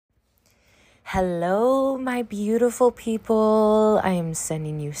Hello, my beautiful people. I am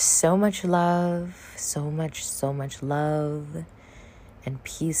sending you so much love, so much love and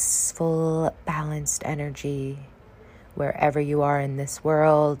peaceful, balanced energy wherever you are in this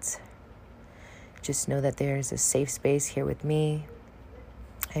world. Just know that there's a safe space here with me.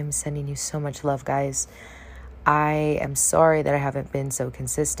 I'm sending you so much love, guys. I am sorry that I haven't been so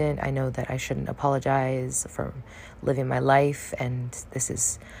consistent. I know that I shouldn't apologize for living my life, and this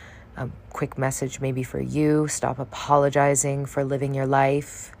is a quick message maybe for you. Stop apologizing for living your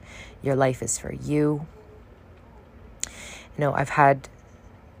life. Your life is for you. I've had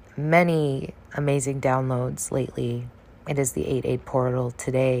many amazing downloads lately. It is the 8-8 portal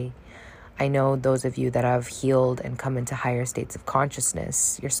today. I know those of you that have healed and come into higher states of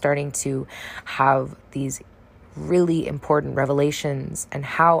consciousness, you're starting to have these really important revelations, and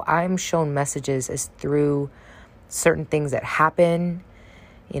how I'm shown messages is through certain things that happen.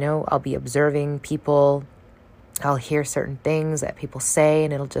 I'll be observing people. I'll hear certain things that people say,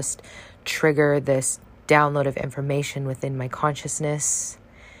 and it'll just trigger this download of information within my consciousness.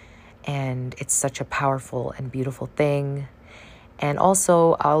 And it's such a powerful and beautiful thing. And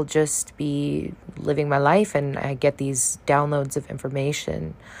also, I'll just be living my life, and I get these downloads of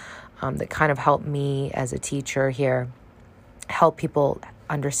information that kind of help me as a teacher here, help people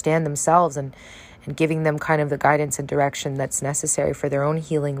understand themselves and giving them kind of the guidance and direction that's necessary for their own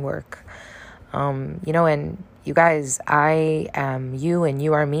healing work. And you guys, I am you and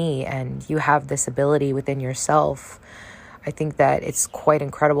you are me, and you have this ability within yourself. I think that it's quite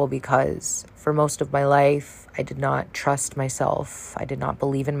incredible because for most of my life, I did not trust myself. I did not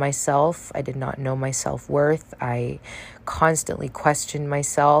believe in myself. I did not know my self-worth. I constantly questioned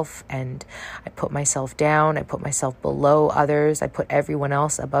myself, and I put myself down. I put myself below others. I put everyone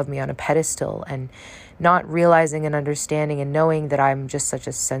else above me on a pedestal, and not realizing and understanding and knowing that I'm just such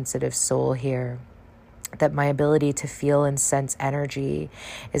a sensitive soul here, that my ability to feel and sense energy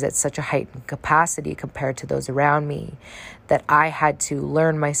is at such a heightened capacity compared to those around me, that I had to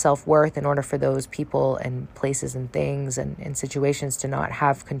learn my self-worth in order for those people and places and things and situations to not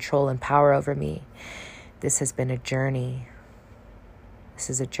have control and power over me. This has been a journey. This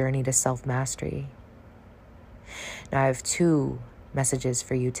is a journey to self-mastery. Now, I have 2 messages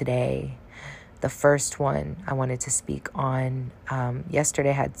for you today. The first one I wanted to speak on, yesterday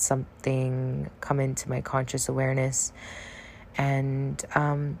I had something come into my conscious awareness, and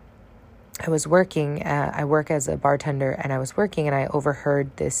I was working, I work as a bartender, and I was working, and I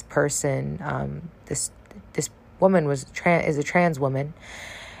overheard this person, this woman is a trans woman,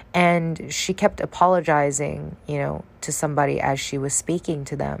 and she kept apologizing, to somebody as she was speaking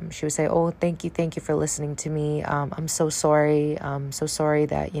to them. She would say, "Oh, thank you for listening to me. I'm so sorry. I'm so sorry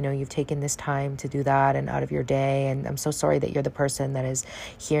that, you've taken this time to do that and out of your day. And I'm so sorry that you're the person that is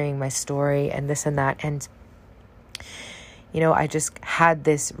hearing my story and this and that." And, I just had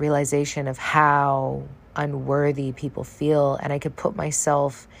this realization of how unworthy people feel. And I could put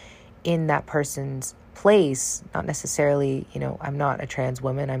myself in that person's place, not necessarily, I'm not a trans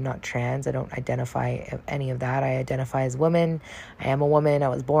woman. I'm not trans. I don't identify any of that. I identify as woman. I am a woman. I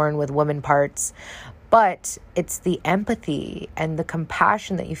was born with woman parts. But it's the empathy and the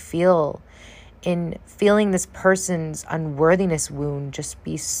compassion that you feel in feeling this person's unworthiness wound just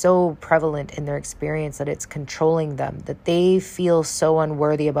be so prevalent in their experience that it's controlling them, that they feel so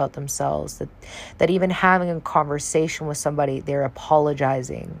unworthy about themselves, that even having a conversation with somebody, they're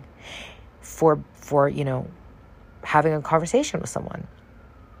apologizing for having a conversation with someone.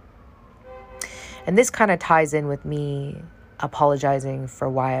 And this kind of ties in with me apologizing for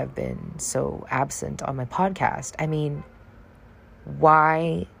why I've been so absent on my podcast. I mean,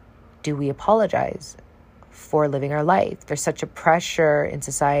 why do we apologize for living our life? There's such a pressure in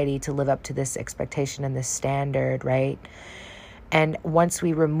society to live up to this expectation and this standard, right? And once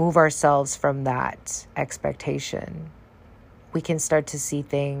we remove ourselves from that expectation, we can start to see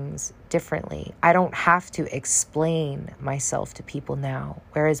things differently. I don't have to explain myself to people now,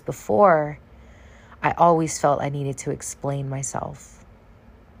 whereas before, I always felt I needed to explain myself.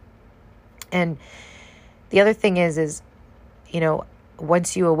 And the other thing is,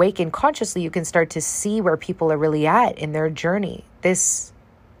 once you awaken consciously, you can start to see where people are really at in their journey. This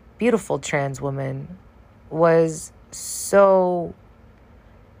beautiful trans woman was so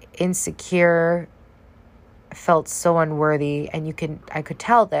insecure, felt so unworthy, and I could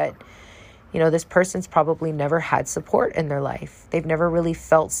tell that, this person's probably never had support in their life. They've never really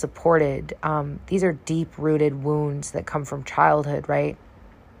felt supported. These are deep-rooted wounds that come from childhood, right?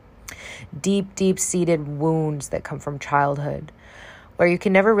 Deep-seated wounds that come from childhood, where you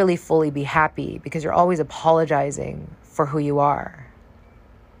can never really fully be happy because you're always apologizing for who you are.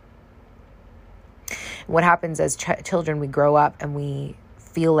 What happens as children, we grow up and we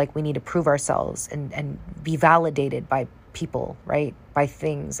feel like we need to prove ourselves and be validated by people, right? By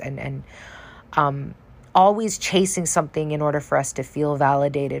things, and always chasing something in order for us to feel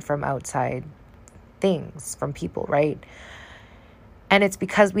validated from outside things, from people, right? And it's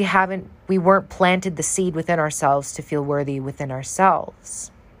because we weren't planted the seed within ourselves to feel worthy within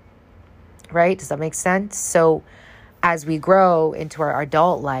ourselves, right? Does that make sense? So as we grow into our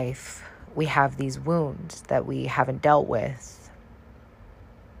adult life, we have these wounds that we haven't dealt with,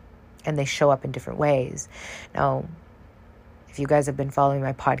 and they show up in different ways. Now, if you guys have been following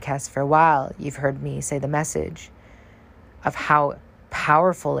my podcast for a while, you've heard me say the message of how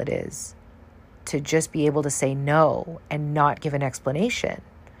powerful it is to just be able to say no and not give an explanation.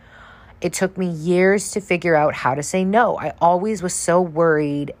 It took me years to figure out how to say no. I always was so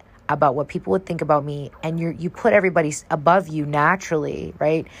worried about what people would think about me, and you put everybody above you naturally,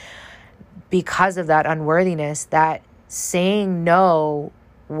 right? Because of that unworthiness, that saying no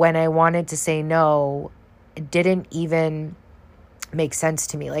when I wanted to say no, it didn't even make sense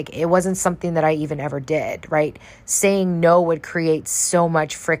to me. Like, it wasn't something that I even ever did, right? Saying no would create so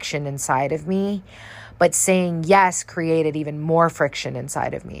much friction inside of me, but saying yes created even more friction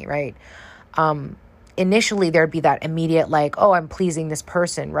inside of me, right? Initially there'd be that immediate like, oh, I'm pleasing this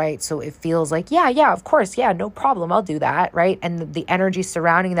person, right? So it feels like, yeah, of course, yeah, no problem, I'll do that, right? And the energy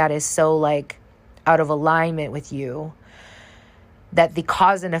surrounding that is so like out of alignment with you that the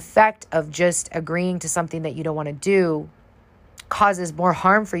cause and effect of just agreeing to something that you don't want to do causes more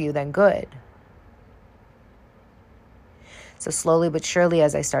harm for you than good. So slowly but surely,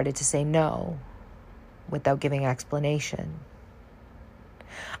 as I started to say no without giving explanation,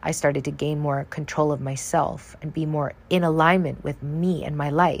 I started to gain more control of myself and be more in alignment with me and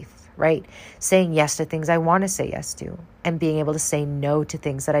my life, right? Saying yes to things I want to say yes to, and being able to say no to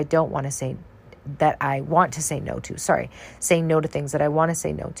things that I don't want to say, that I want to say no to. Saying no to things that I want to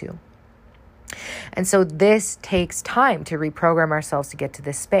say no to. And so this takes time to reprogram ourselves to get to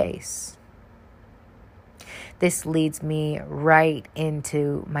this space. This leads me right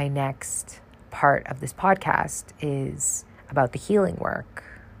into my next part of this podcast, is about the healing work,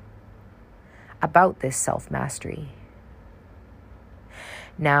 about this self-mastery.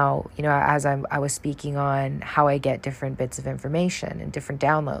 Now, as I was speaking on how I get different bits of information and different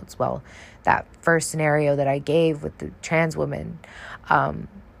downloads, well, that first scenario that I gave with the trans woman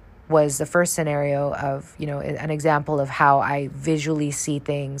was the first scenario of, an example of how I visually see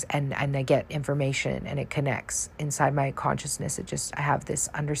things and I get information and it connects inside my consciousness. I have this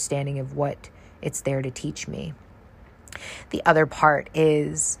understanding of what it's there to teach me. The other part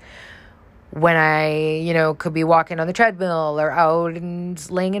is when I, could be walking on the treadmill or out and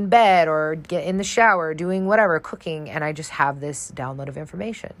laying in bed or get in the shower, doing whatever, cooking, and I just have this download of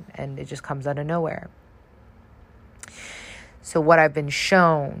information and it just comes out of nowhere. So what I've been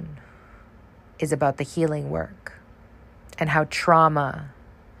shown is about the healing work and how trauma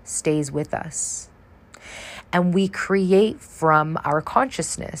stays with us. And we create from our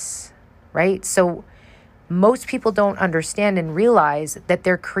consciousness, right? So most people don't understand and realize that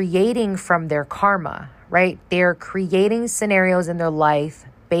they're creating from their karma, right? They're creating scenarios in their life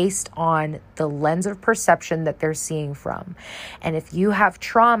based on the lens of perception that they're seeing from. And if you have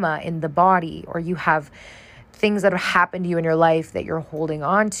trauma in the body, or you have things that have happened to you in your life that you're holding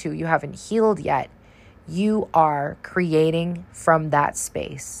on to, you haven't healed yet, you are creating from that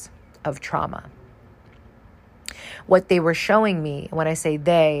space of trauma. What they were showing me, when I say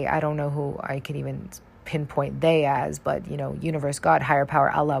they, I don't know who I can even pinpoint they as, but universe, God, higher power,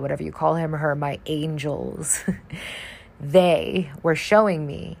 Allah, whatever you call him or her, my angels, they were showing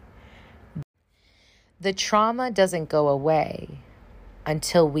me the trauma doesn't go away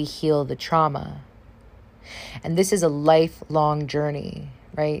until we heal the trauma. And this is a lifelong journey,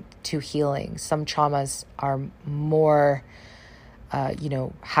 right, to healing. Some traumas are more,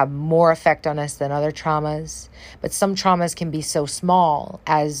 have more effect on us than other traumas. But some traumas can be so small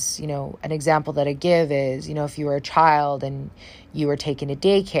as, an example that I give is, if you were a child and you were taken to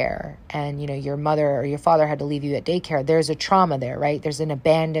daycare and, your mother or your father had to leave you at daycare, there's a trauma there, right? There's an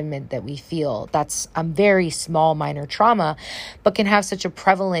abandonment that we feel. That's a very small, minor trauma, but can have such a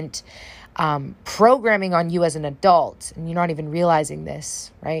prevalent programming on you as an adult, and you're not even realizing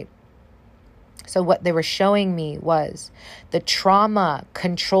this, right? So what they were showing me was the trauma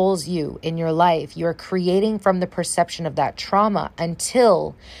controls you in your life. You're creating from the perception of that trauma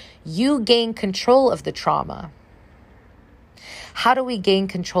until you gain control of the trauma. How do we gain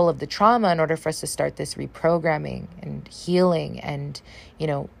control of the trauma in order for us to start this reprogramming and healing and,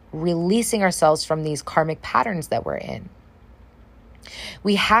 releasing ourselves from these karmic patterns that we're in?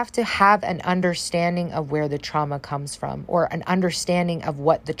 We have to have an understanding of where the trauma comes from, or an understanding of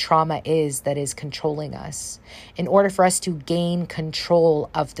what the trauma is that is controlling us, in order for us to gain control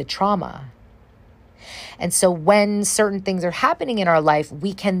of the trauma. And so when certain things are happening in our life,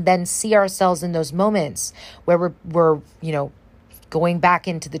 we can then see ourselves in those moments where we're going back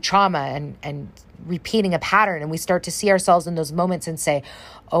into the trauma and repeating a pattern. And we start to see ourselves in those moments and say,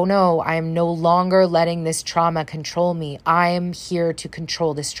 oh no, I am no longer letting this trauma control me. I am here to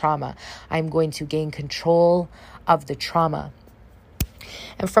control this trauma. I'm going to gain control of the trauma.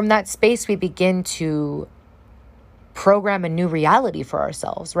 And from that space, we begin to program a new reality for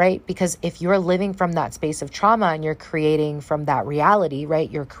ourselves, right? Because if you're living from that space of trauma and you're creating from that reality, right?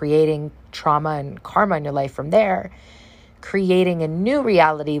 You're creating trauma and karma in your life from there. Creating a new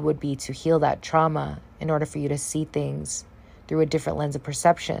reality would be to heal that trauma in order for you to see things through a different lens of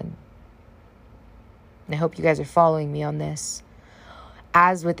perception. And I hope you guys are following me on this.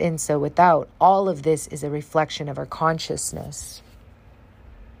 As within, so without. All of this is a reflection of our consciousness.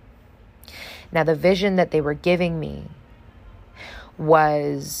 Now, the vision that they were giving me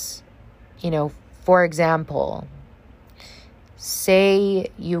was, for example, say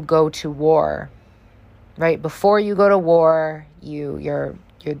you go to war, right? Before you go to war, you're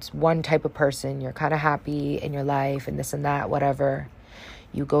one type of person. You're kind of happy in your life and this and that, whatever.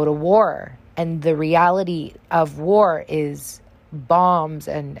 You go to war, and the reality of war is bombs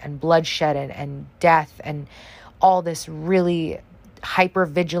and bloodshed and death and all this really hyper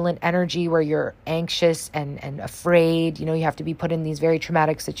vigilant energy where you're anxious and afraid. You have to be put in these very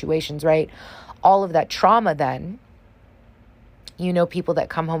traumatic situations, right? All of that trauma then, people that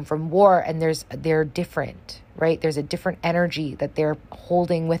come home from war and they're different, right? There's a different energy that they're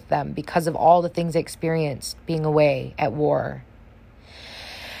holding with them because of all the things they experienced being away at war.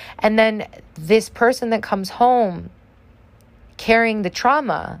 And then this person that comes home carrying the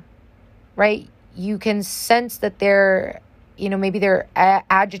trauma, right? You can sense that they're, maybe they're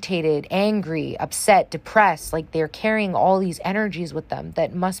agitated, angry, upset, depressed, like they're carrying all these energies with them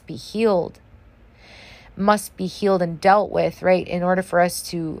that must be healed and dealt with, right? In order for us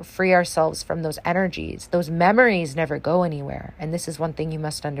to free ourselves from those energies. Those memories never go anywhere. And this is one thing you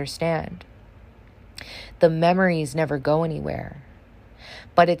must understand. The memories never go anywhere.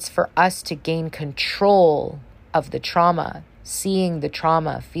 But it's for us to gain control of the trauma, seeing the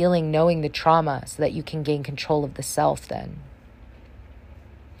trauma, feeling, knowing the trauma, so that you can gain control of the self then.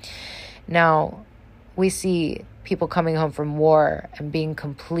 Now, we see people coming home from war and being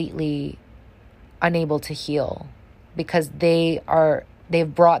completely unable to heal because they've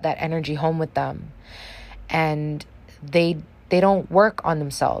brought that energy home with them, and they don't work on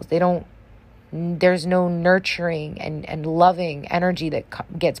themselves. There's no nurturing and loving energy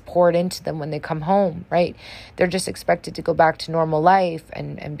that gets poured into them when they come home, right? They're just expected to go back to normal life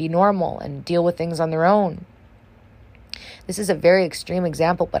and be normal and deal with things on their own. This is a very extreme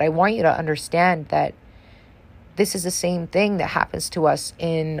example, but I want you to understand that this is the same thing that happens to us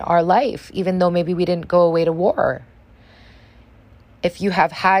in our life, even though maybe we didn't go away to war. If you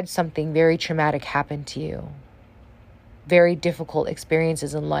have had something very traumatic happen to you, very difficult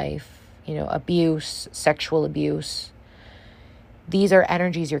experiences in life, abuse, sexual abuse, these are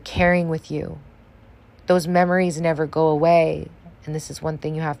energies you're carrying with you. Those memories never go away. And this is one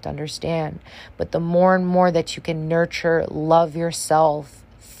thing you have to understand. But the more and more that you can nurture, love yourself,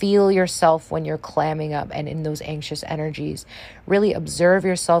 feel yourself when you're clamming up and in those anxious energies, really observe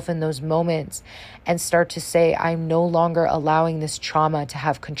yourself in those moments and start to say, I'm no longer allowing this trauma to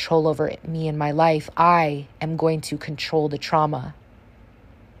have control over me and my life. I am going to control the trauma.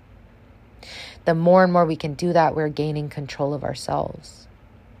 The more and more we can do that, we're gaining control of ourselves.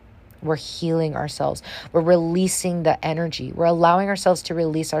 We're healing ourselves. We're releasing the energy. We're allowing ourselves to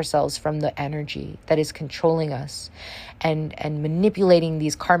release ourselves from the energy that is controlling us and manipulating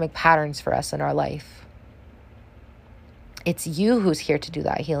these karmic patterns for us in our life. It's you who's here to do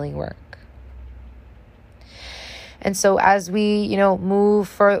that healing work. And so as we, move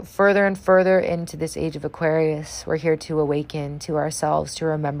further and further into this age of Aquarius, we're here to awaken to ourselves, to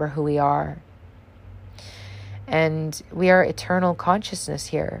remember who we are. And we are eternal consciousness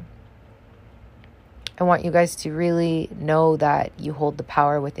here. I want you guys to really know that you hold the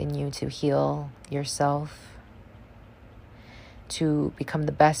power within you to heal yourself, to become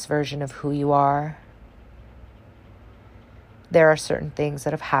the best version of who you are. There are certain things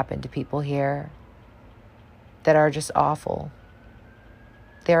that have happened to people here that are just awful.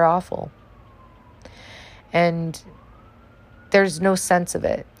 They're awful. And there's no sense of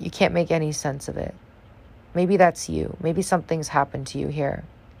it. You can't make any sense of it. Maybe that's you. Maybe something's happened to you here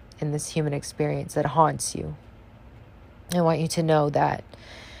in this human experience that haunts you. I want you to know that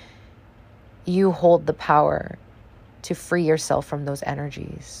you hold the power to free yourself from those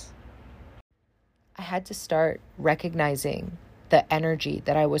energies. I had to start recognizing the energy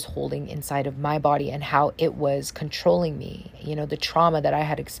that I was holding inside of my body and how it was controlling me, the trauma that I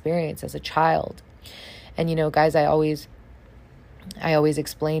had experienced as a child. And, guys, I always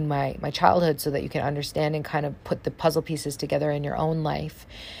explain my childhood so that you can understand and kind of put the puzzle pieces together in your own life.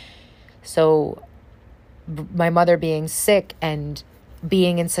 So my mother being sick and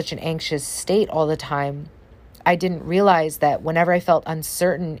being in such an anxious state all the time, I didn't realize that whenever I felt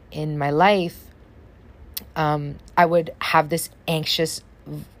uncertain in my life, I would have this anxious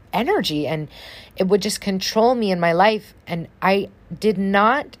energy and it would just control me in my life. And I did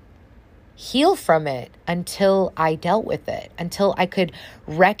not heal from it until I dealt with it, until I could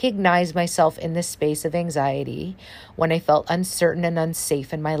recognize myself in this space of anxiety when I felt uncertain and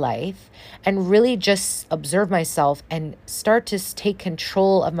unsafe in my life, and really just observe myself and start to take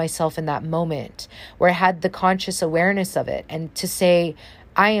control of myself in that moment where I had the conscious awareness of it, and to say,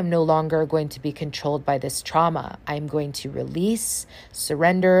 I am no longer going to be controlled by this trauma. I'm going to release,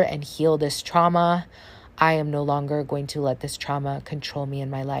 surrender, and heal this trauma. I am no longer going to let this trauma control me in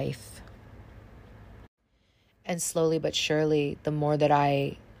my life. And slowly but surely, the more that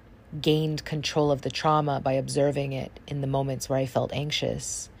I gained control of the trauma by observing it in the moments where I felt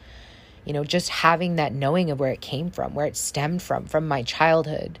anxious, just having that knowing of where it came from, where it stemmed from my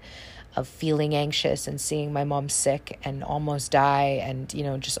childhood, of feeling anxious and seeing my mom sick and almost die, and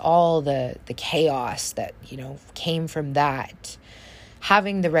just all the chaos that came from that.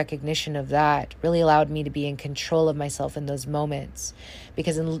 Having the recognition of that really allowed me to be in control of myself in those moments,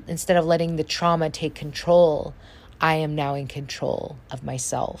 because instead of letting the trauma take control, I am now in control of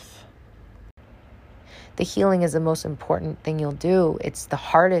myself. The healing is the most important thing you'll do. It's the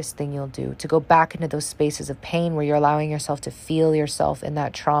hardest thing you'll do, to go back into those spaces of pain where you're allowing yourself to feel yourself in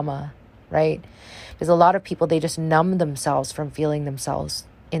that trauma, right? Because a lot of people, they just numb themselves from feeling themselves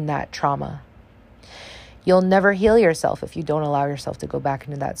in that trauma. You'll never heal yourself if you don't allow yourself to go back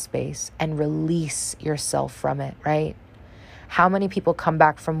into that space and release yourself from it, right? How many people come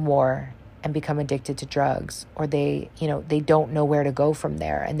back from war and become addicted to drugs, or they don't know where to go from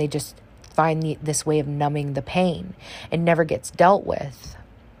there, and they just find this way of numbing the pain. It never gets dealt with,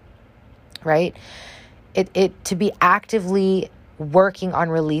 right? It to be actively working on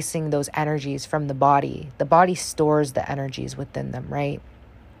releasing those energies from the body. The body stores the energies within them, right?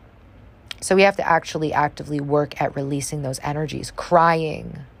 So we have to actually actively work at releasing those energies,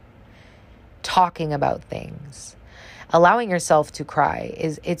 crying, talking about things, allowing yourself to cry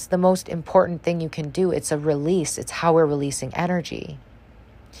it's the most important thing you can do. It's a release. It's how we're releasing energy.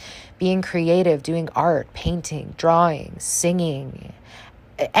 Being creative, doing art, painting, drawing, singing,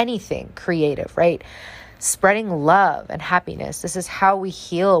 anything creative, right? Spreading love and happiness. This is how we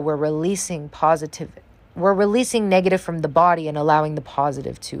heal. We're releasing negative from the body and allowing the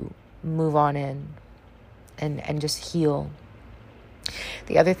positive to move on in and just heal.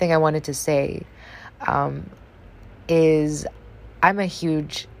 The other thing I wanted to say is I'm a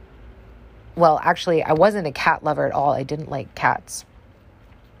huge, actually, I wasn't a cat lover at all. I didn't like cats.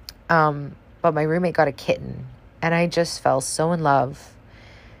 But my roommate got a kitten, and I just fell so in love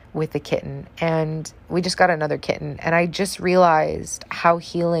with the kitten, and we just got another kitten, and I just realized how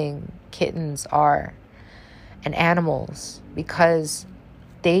healing kittens are and animals, because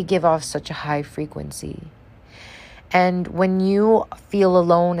they give off such a high frequency. And when you feel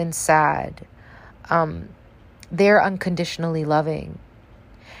alone and sad, they're unconditionally loving.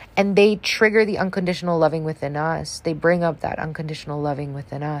 And they trigger the unconditional loving within us. They bring up that unconditional loving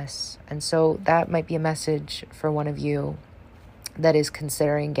within us. And so that might be a message for one of you that is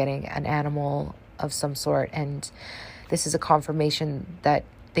considering getting an animal of some sort. And this is a confirmation that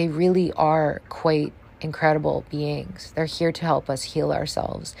they really are quite incredible beings. They're here to help us heal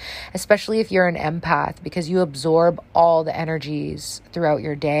ourselves, especially if you're an empath, because you absorb all the energies throughout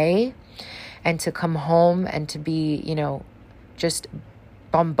your day. And to come home and to be, just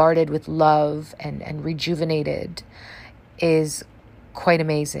bombarded with love and rejuvenated is quite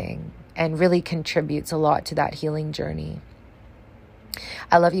amazing and really contributes a lot to that healing journey.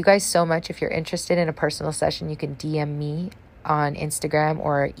 I love you guys so much. If you're interested in a personal session, you can DM me on Instagram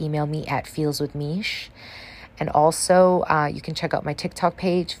or email me at feelswithmish. And also, you can check out my TikTok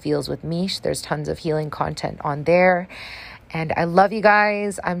page, Feels with Mish. There's tons of healing content on there. And I love you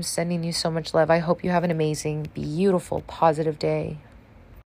guys. I'm sending you so much love. I hope you have an amazing, beautiful, positive day.